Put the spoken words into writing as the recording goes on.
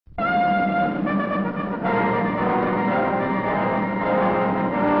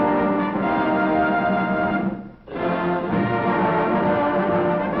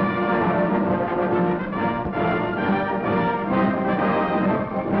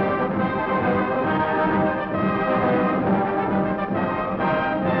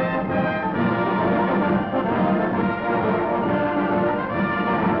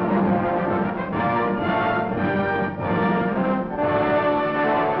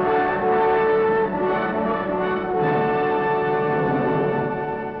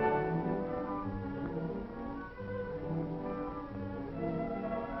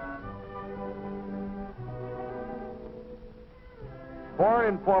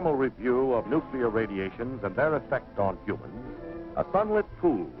informal review of nuclear radiations and their effect on humans, a sunlit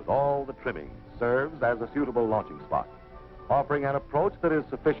pool with all the trimmings serves as a suitable launching spot, offering an approach that is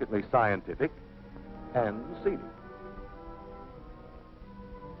sufficiently scientific and scenic.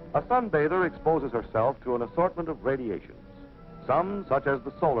 A sunbather exposes herself to an assortment of radiations. Some, such as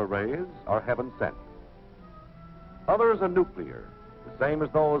the solar rays, are heaven sent. Others are nuclear, the same as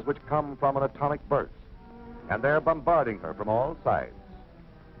those which come from an atomic burst, and they're bombarding her from all sides.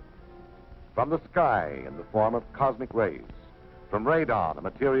 From the sky in the form of cosmic rays, from radon, a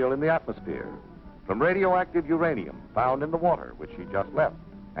material in the atmosphere, from radioactive uranium found in the water which she just left,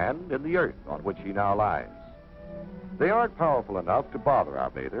 and in the earth on which she now lies. They aren't powerful enough to bother our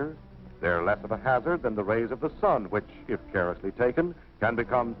bather. They're less of a hazard than the rays of the sun, which, if carelessly taken, can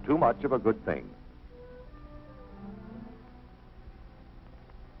become too much of a good thing.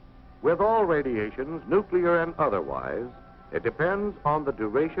 With all radiations, nuclear and otherwise, it depends on the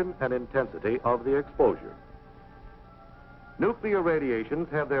duration and intensity of the exposure. Nuclear radiations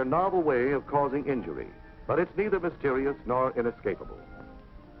have their novel way of causing injury, but it's neither mysterious nor inescapable.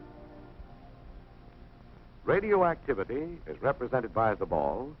 Radioactivity, as represented by the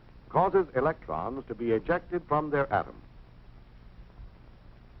ball, causes electrons to be ejected from their atom.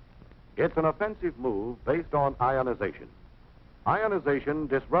 It's an offensive move based on ionization. Ionization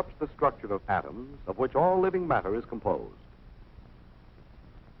disrupts the structure of atoms of which all living matter is composed.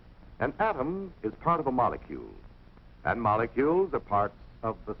 An atom is part of a molecule, and molecules are parts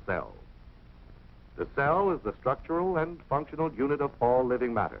of the cell. The cell is the structural and functional unit of all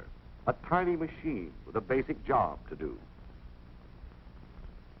living matter, a tiny machine with a basic job to do.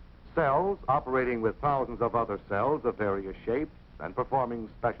 Cells operating with thousands of other cells of various shapes and performing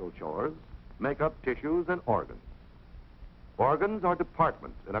special chores make up tissues and organs. Organs are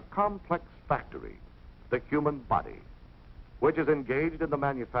departments in a complex factory, the human body, which is engaged in the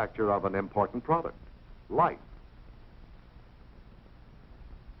manufacture of an important product, life.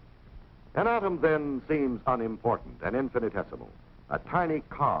 An atom then seems unimportant and infinitesimal, a tiny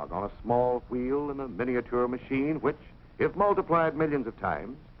cog on a small wheel in a miniature machine which, if multiplied millions of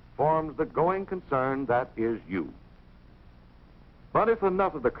times, forms the going concern that is you. But if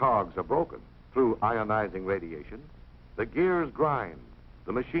enough of the cogs are broken through ionizing radiation, the gears grind,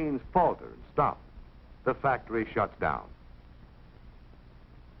 the machines falter and stop, the factory shuts down.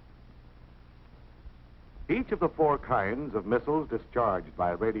 Each of the 4 kinds of missiles discharged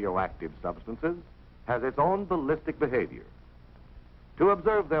by radioactive substances has its own ballistic behavior. To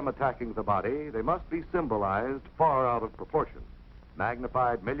observe them attacking the body, they must be symbolized far out of proportion,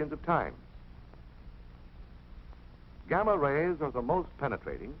 magnified millions of times. Gamma rays are the most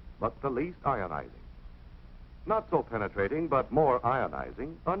penetrating, but the least ionizing. Not so penetrating, but more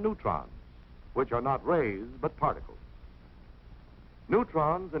ionizing, are neutrons, which are not rays, but particles.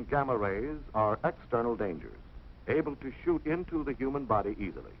 Neutrons and gamma rays are external dangers, able to shoot into the human body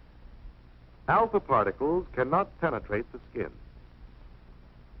easily. Alpha particles cannot penetrate the skin.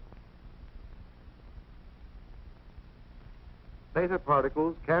 Beta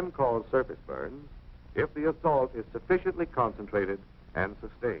particles can cause surface burns if the assault is sufficiently concentrated and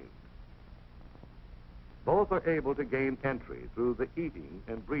sustained. Both are able to gain entry through the eating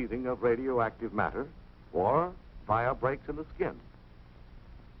and breathing of radioactive matter or via breaks in the skin.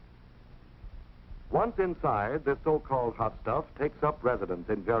 Once inside, this so-called hot stuff takes up residence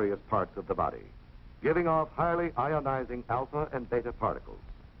in various parts of the body, giving off highly ionizing alpha and beta particles.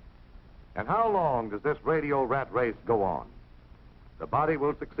 And how long does this radio rat race go on? The body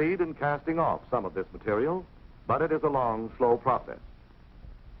will succeed in casting off some of this material, but it is a long, slow process.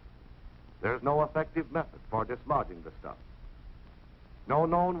 There's no effective method for dislodging the stuff. No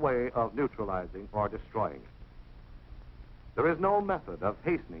known way of neutralizing or destroying it. There is no method of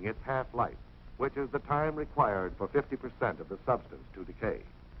hastening its half-life, which is the time required for 50% of the substance to decay.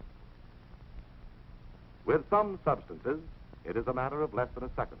 With some substances, it is a matter of less than a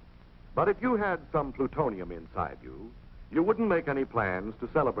second. But if you had some plutonium inside you, you wouldn't make any plans to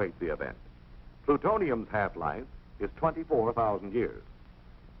celebrate the event. Plutonium's half-life is 24,000 years.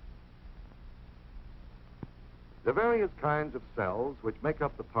 The various kinds of cells which make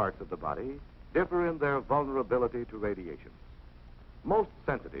up the parts of the body differ in their vulnerability to radiation. Most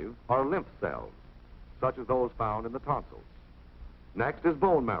sensitive are lymph cells, such as those found in the tonsils. Next is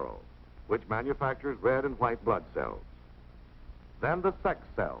bone marrow, which manufactures red and white blood cells. Then the sex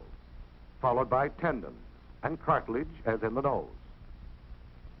cells, followed by tendons and cartilage, as in the nose.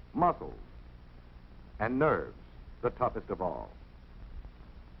 Muscles and nerves, the toughest of all.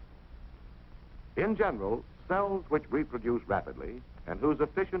 In general, cells which reproduce rapidly and whose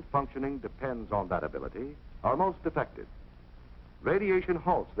efficient functioning depends on that ability are most affected. radiation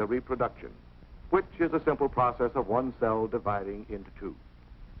halts their reproduction, which is a simple process of one cell dividing into two.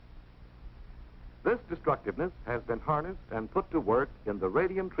 This destructiveness has been harnessed and put to work in the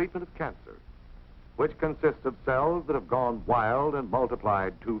radium treatment of cancer, which consists of cells that have gone wild and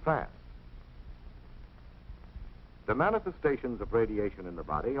multiplied too fast. The manifestations of radiation in the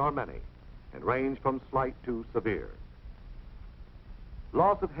body are many and range from slight to severe.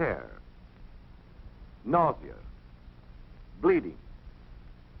 Loss of hair, nausea, bleeding,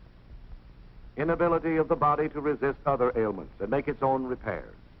 inability of the body to resist other ailments and make its own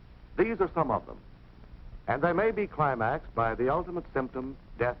repairs. These are some of them, and they may be climaxed by the ultimate symptom,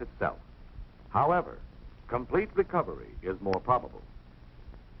 death itself. However, complete recovery is more probable.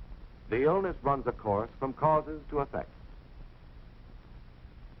 The illness runs a course from causes to effects.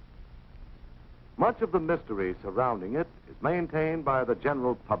 Much of the mystery surrounding it is maintained by the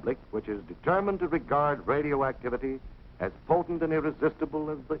general public, which is determined to regard radioactivity as potent and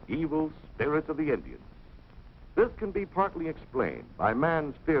irresistible as the evil spirits of the Indians. This can be partly explained by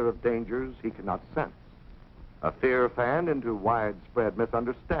man's fear of dangers he cannot sense, a fear fanned into widespread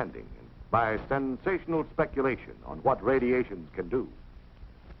misunderstanding and by sensational speculation on what radiations can do.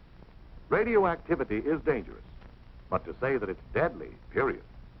 Radioactivity is dangerous, but to say that it's deadly, period,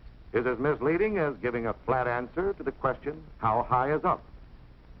 is as misleading as giving a flat answer to the question, how high is up?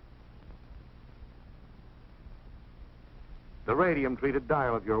 The radium-treated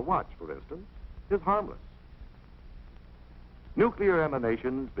dial of your watch, for instance, is harmless. Nuclear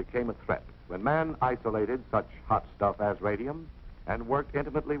emanations became a threat when man isolated such hot stuff as radium and worked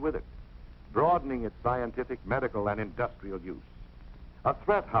intimately with it, broadening its scientific, medical, and industrial use. A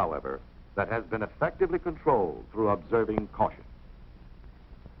threat, however, that has been effectively controlled through observing caution.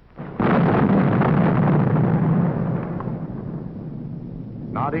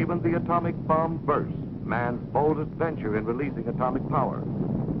 Not even the atomic bomb burst, man's boldest venture in releasing atomic power,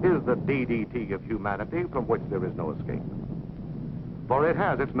 is the DDT of humanity from which there is no escape. For it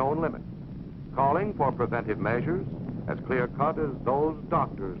has its known limits, calling for preventive measures as clear-cut as those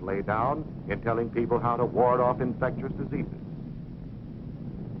doctors lay down in telling people how to ward off infectious diseases.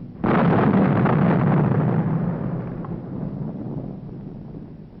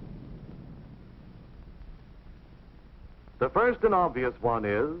 The first and obvious one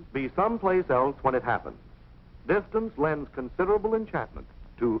is, be someplace else when it happens. Distance lends considerable enchantment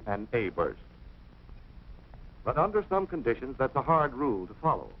to an A burst. But under some conditions, that's a hard rule to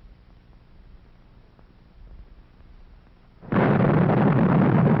follow.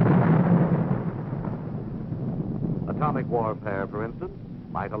 Atomic warfare, for instance,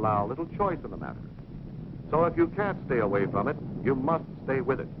 might allow little choice in the matter. So if you can't stay away from it, you must stay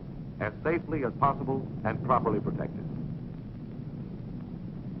with it, as safely as possible and properly protected.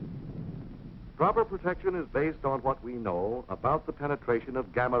 Proper protection is based on what we know about the penetration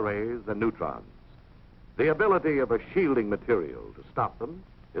of gamma rays and neutrons. The ability of a shielding material to stop them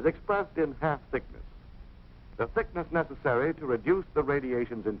is expressed in half thickness, the thickness necessary to reduce the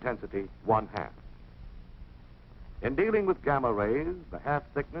radiation's intensity 1/2. In dealing with gamma rays, the half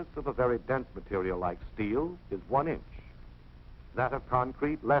thickness of a very dense material like steel is 1 inch. That of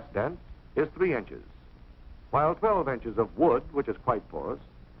concrete, less dense, is 3 inches, while 12 inches of wood, which is quite porous,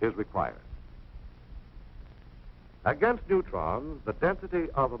 is required. Against neutrons, the density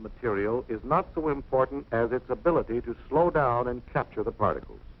of a material is not so important as its ability to slow down and capture the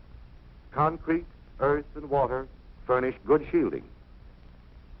particles. Concrete, earth, and water furnish good shielding.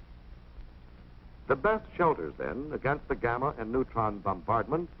 The best shelters, then, against the gamma and neutron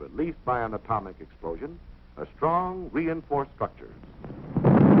bombardment released by an atomic explosion are strong, reinforced structures.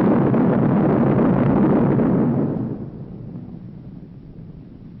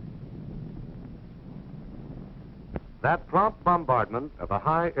 That prompt bombardment of a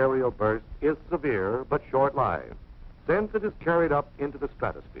high aerial burst is severe but short-lived, since it is carried up into the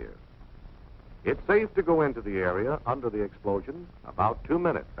stratosphere. It's safe to go into the area under the explosion about 2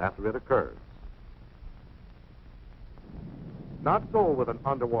 minutes after it occurs. Not so with an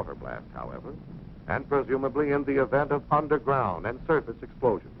underwater blast, however, and presumably in the event of underground and surface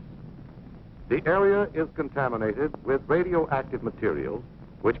explosions. The area is contaminated with radioactive material,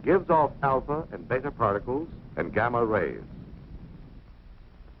 which gives off alpha and beta particles and gamma rays.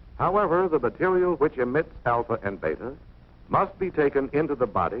 However, the material which emits alpha and beta must be taken into the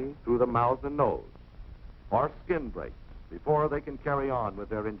body through the mouth and nose, or skin breaks, before they can carry on with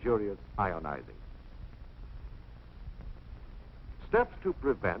their injurious ionizing. Steps to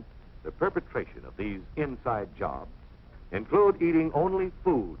prevent the perpetration of these inside jobs include eating only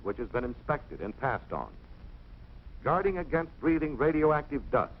food which has been inspected and passed on, guarding against breathing radioactive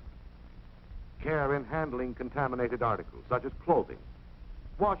dust, care in handling contaminated articles, such as clothing,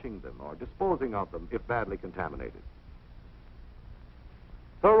 washing them or disposing of them if badly contaminated.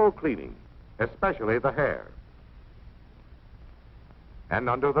 Thorough cleaning, especially the hair and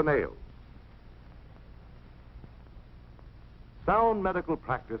under the nails. Sound medical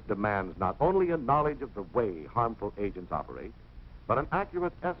practice demands not only a knowledge of the way harmful agents operate, but an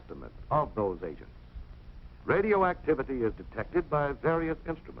accurate estimate of those agents. Radioactivity is detected by various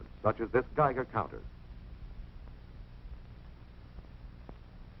instruments, such as this Geiger counter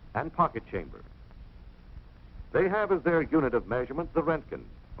and pocket chamber. They have as their unit of measurement the Röntgen,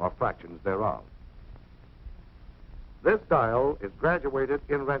 or fractions thereof. This dial is graduated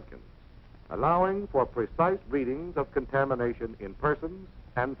in Röntgen, allowing for precise readings of contamination in persons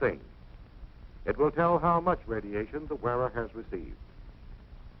and things. It will tell how much radiation the wearer has received.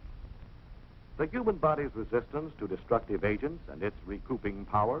 The human body's resistance to destructive agents and its recouping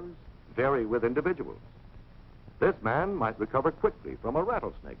powers vary with individuals. This man might recover quickly from a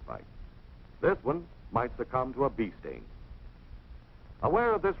rattlesnake bite. This one might succumb to a bee sting.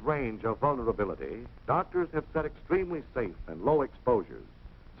 Aware of this range of vulnerability, doctors have set extremely safe and low exposures,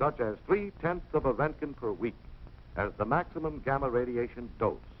 such as 0.3 of a Röntgen per week, as the maximum gamma radiation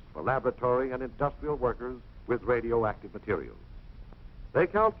dose for laboratory and industrial workers with radioactive materials. They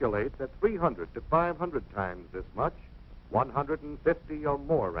calculate that 300 to 500 times this much, 150 or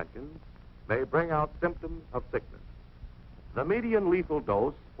more Röntgens, may bring out symptoms of sickness. The median lethal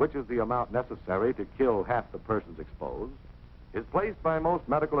dose, which is the amount necessary to kill half the persons exposed, is placed by most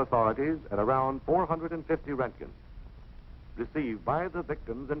medical authorities at around 450 Röntgens, received by the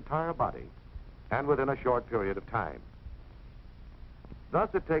victim's entire body and within a short period of time. Thus,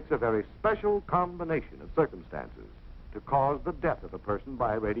 it takes a very special combination of circumstances to cause the death of a person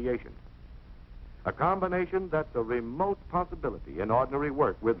by radiation. A combination that's a remote possibility in ordinary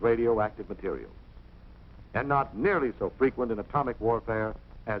work with radioactive materials, and not nearly so frequent in atomic warfare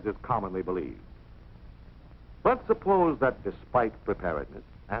as is commonly believed. Let's suppose that despite preparedness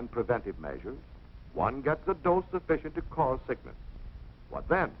and preventive measures, one gets a dose sufficient to cause sickness. What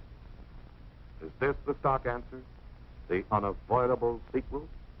then? Is this the stock answer? The unavoidable sequel?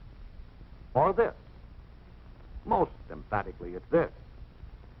 Or this? Most emphatically, it's this.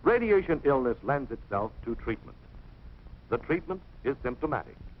 Radiation illness lends itself to treatment. The treatment is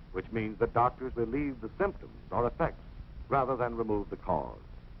symptomatic, which means that doctors relieve the symptoms or effects rather than remove the cause.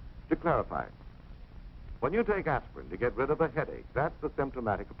 To clarify, when you take aspirin to get rid of a headache, that's the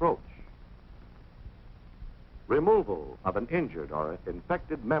symptomatic approach. Removal of an injured or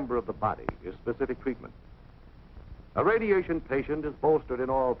infected member of the body is specific treatment. A radiation patient is bolstered in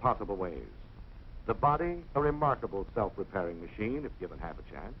all possible ways. The body, a remarkable self-repairing machine, if given half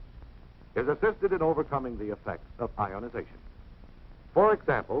a chance, is assisted in overcoming the effects of ionization. For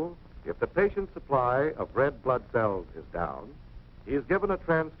example, if the patient's supply of red blood cells is down, he is given a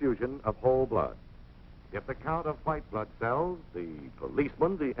transfusion of whole blood. If the count of white blood cells, the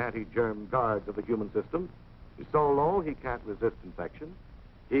policemen, the anti-germ guards of the human system, is so low he can't resist infection,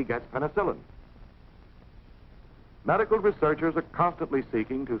 he gets penicillin. Medical researchers are constantly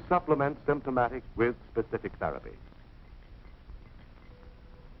seeking to supplement symptomatic with specific therapy.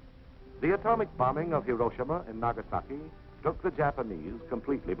 The atomic bombing of Hiroshima and Nagasaki took the Japanese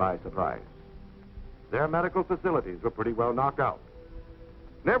completely by surprise. Their medical facilities were pretty well knocked out.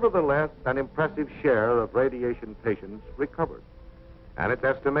 Nevertheless, an impressive share of radiation patients recovered, and it's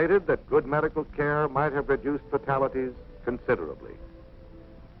estimated that good medical care might have reduced fatalities considerably.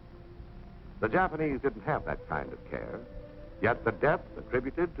 The Japanese didn't have that kind of care, yet the deaths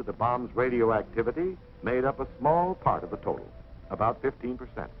attributed to the bomb's radioactivity made up a small part of the total, about 15%.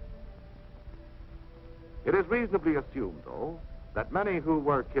 It is reasonably assumed, though, that many who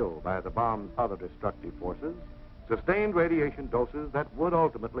were killed by the bomb's other destructive forces sustained radiation doses that would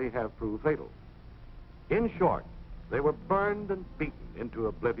ultimately have proved fatal. In short, they were burned and beaten into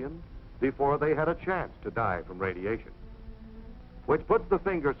oblivion before they had a chance to die from radiation, which puts the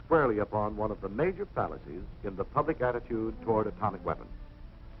finger squarely upon one of the major fallacies in the public attitude toward atomic weapons.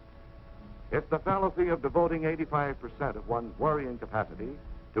 It's the fallacy of devoting 85% of one's worrying capacity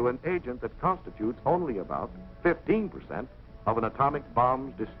to an agent that constitutes only about 15% of an atomic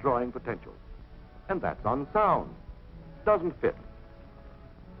bomb's destroying potential. And that's unsound. Doesn't fit.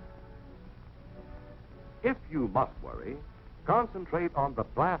 If you must worry, concentrate on the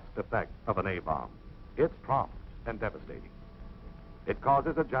blast effect of an A-bomb. It's prompt and devastating. It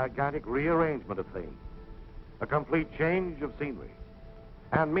causes a gigantic rearrangement of things, a complete change of scenery,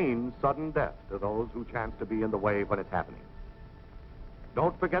 and means sudden death to those who chance to be in the way when it's happening.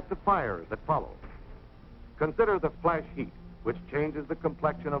 Don't forget the fires that follow. Consider the flash heat, which changes the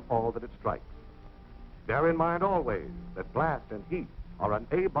complexion of all that it strikes. Bear in mind always that blast and heat are an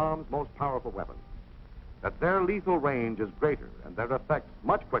A-bomb's most powerful weapons, that their lethal range is greater and their effects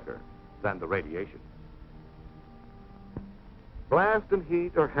much quicker than the radiation. Blast and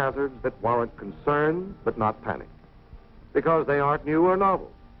heat are hazards that warrant concern but not panic, because they aren't new or novel.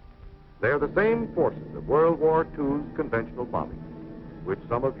 They're the same forces of World War II's conventional bombing, which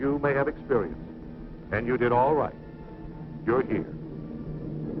some of you may have experienced. And you did all right. You're here.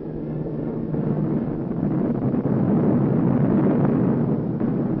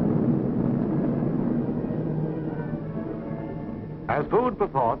 As food for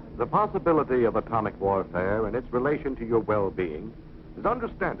thought, the possibility of atomic warfare and its relation to your well-being is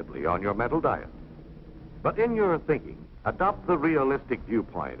understandably on your mental diet. But in your thinking, adopt the realistic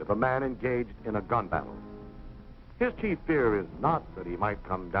viewpoint of a man engaged in a gun battle. His chief fear is not that he might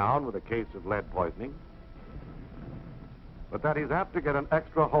come down with a case of lead poisoning, but that he's apt to get an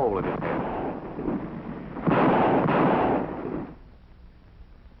extra hole in his head.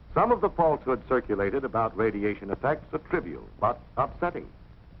 Some of the falsehoods circulated about radiation effects are trivial, but upsetting.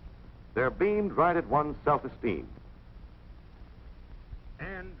 They're beamed right at one's self-esteem.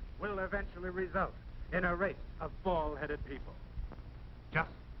 And will eventually result in a race of bald-headed people. Just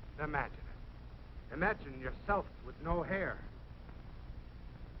imagine it. Imagine yourself with no hair.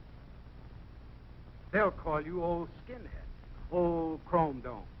 They'll call you old skinhead, old chrome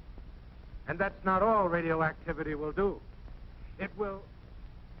dome. And that's not all radioactivity will do. It will...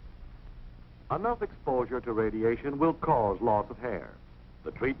 Enough exposure to radiation will cause loss of hair.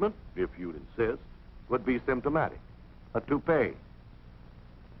 The treatment, if you'd insist, would be symptomatic, a toupee.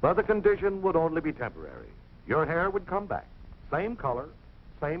 But the condition would only be temporary. Your hair would come back, same color,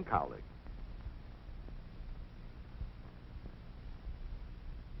 same cowlick.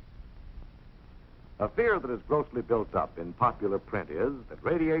 A fear that is grossly built up in popular print is that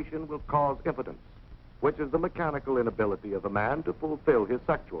radiation will cause impotence, which is the mechanical inability of a man to fulfill his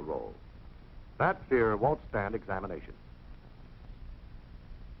sexual role. That fear won't stand examination.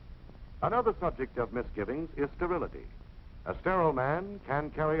 Another subject of misgivings is sterility. A sterile man can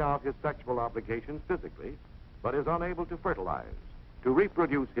carry out his sexual obligations physically, but is unable to fertilize, to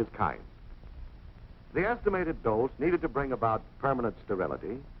reproduce his kind. The estimated dose needed to bring about permanent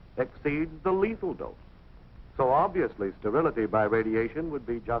sterility exceeds the lethal dose. So obviously, sterility by radiation would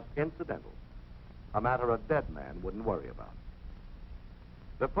be just incidental, a matter a dead man wouldn't worry about.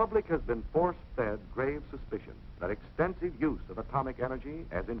 The public has been force-fed grave suspicion that extensive use of atomic energy,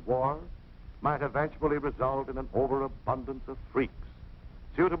 as in war, might eventually result in an overabundance of freaks,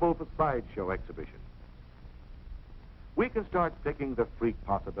 suitable for sideshow exhibition. We can start picking the freak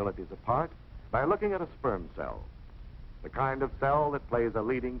possibilities apart by looking at a sperm cell, the kind of cell that plays a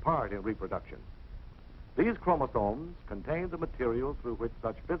leading part in reproduction. These chromosomes contain the material through which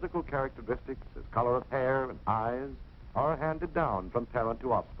such physical characteristics as color of hair and eyes are handed down from parent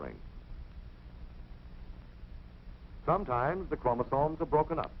to offspring. Sometimes the chromosomes are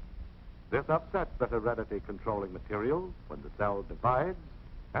broken up. This upsets the heredity-controlling material when the cell divides,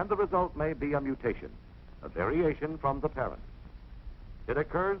 and the result may be a mutation, a variation from the parent. It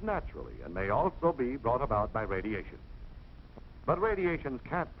occurs naturally and may also be brought about by radiation. But radiations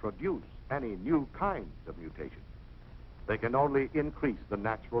can't produce any new kinds of mutations. They can only increase the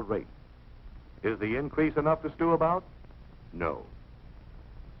natural rate. Is the increase enough to stew about? No.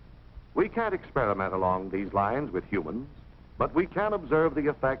 We can't experiment along these lines with humans, but we can observe the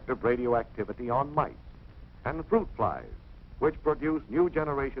effect of radioactivity on mice and fruit flies, which produce new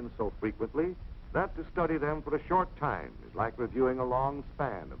generations so frequently that to study them for a short time is like reviewing a long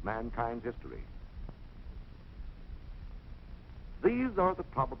span of mankind's history. These are the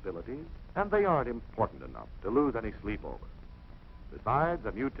probabilities, and they aren't important enough to lose any sleep over. Besides,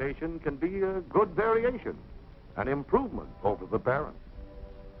 a mutation can be a good variation, an improvement over the parent.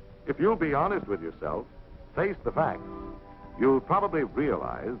 If you'll be honest with yourself, face the facts, you'll probably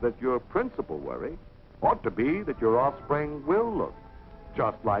realize that your principal worry ought to be that your offspring will look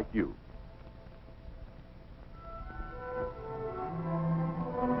just like you.